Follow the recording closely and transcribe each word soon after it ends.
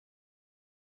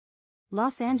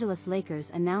Los Angeles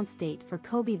Lakers announce date for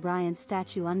Kobe Bryant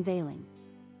statue unveiling.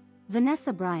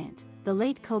 Vanessa Bryant, the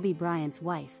late Kobe Bryant's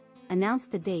wife, announced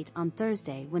the date on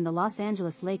Thursday when the Los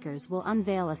Angeles Lakers will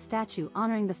unveil a statue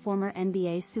honoring the former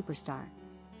NBA superstar.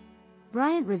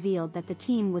 Bryant revealed that the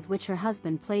team with which her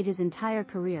husband played his entire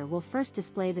career will first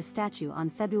display the statue on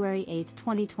February 8,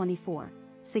 2024,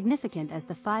 significant as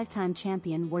the five-time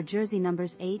champion wore jersey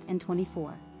numbers 8 and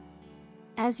 24.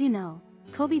 As you know,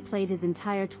 Kobe played his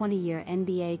entire 20-year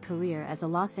NBA career as a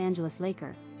Los Angeles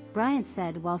Laker, Bryant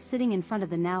said while sitting in front of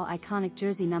the now iconic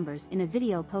jersey numbers in a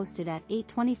video posted at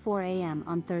 8:24 a.m.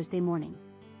 on Thursday morning.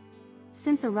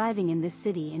 Since arriving in this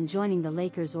city and joining the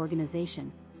Lakers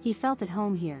organization, he felt at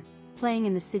home here, playing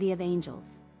in the City of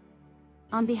Angels.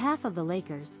 On behalf of the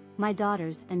Lakers, my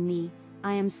daughters and me,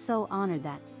 I am so honored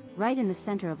that, right in the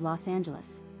center of Los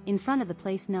Angeles, in front of the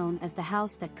place known as the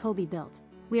house that Kobe built,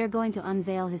 we are going to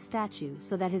unveil his statue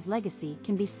so that his legacy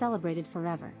can be celebrated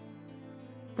forever.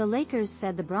 The Lakers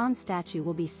said the bronze statue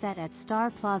will be set at Star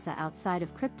Plaza outside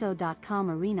of Crypto.com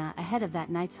Arena ahead of that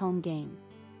night's home game.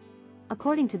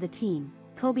 According to the team,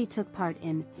 Kobe took part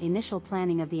in initial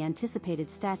planning of the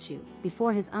anticipated statue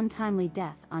before his untimely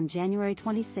death on January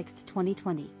 26,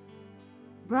 2020.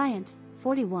 Bryant,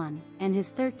 41, and his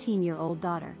 13-year-old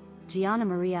daughter, Gianna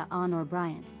Maria Honor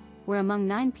Bryant, were among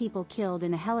 9 people killed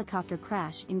in a helicopter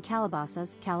crash in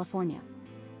Calabasas, California.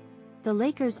 The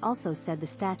Lakers also said the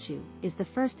statue is the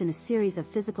first in a series of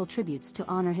physical tributes to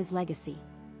honor his legacy.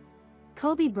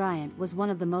 Kobe Bryant was one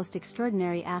of the most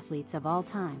extraordinary athletes of all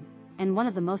time, and one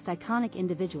of the most iconic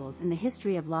individuals in the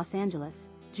history of Los Angeles,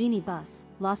 Jeannie Buss,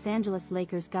 Los Angeles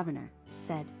Lakers governor,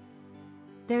 said.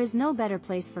 There is no better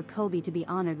place for Kobe to be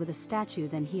honored with a statue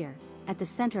than here, at the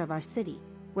center of our city,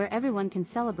 where everyone can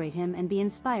celebrate him and be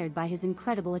inspired by his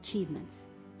incredible achievements.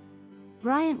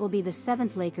 Bryant will be the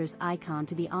 7th Lakers icon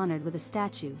to be honored with a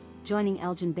statue, joining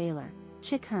Elgin Baylor,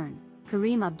 Chick Hearn,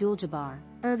 Kareem Abdul-Jabbar,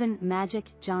 Earvin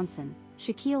 "Magic" Johnson,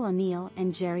 Shaquille O'Neal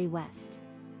and Jerry West.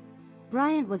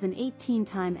 Bryant was an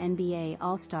 18-time NBA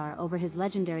All-Star over his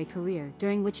legendary career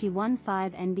during which he won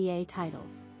 5 NBA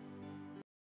titles.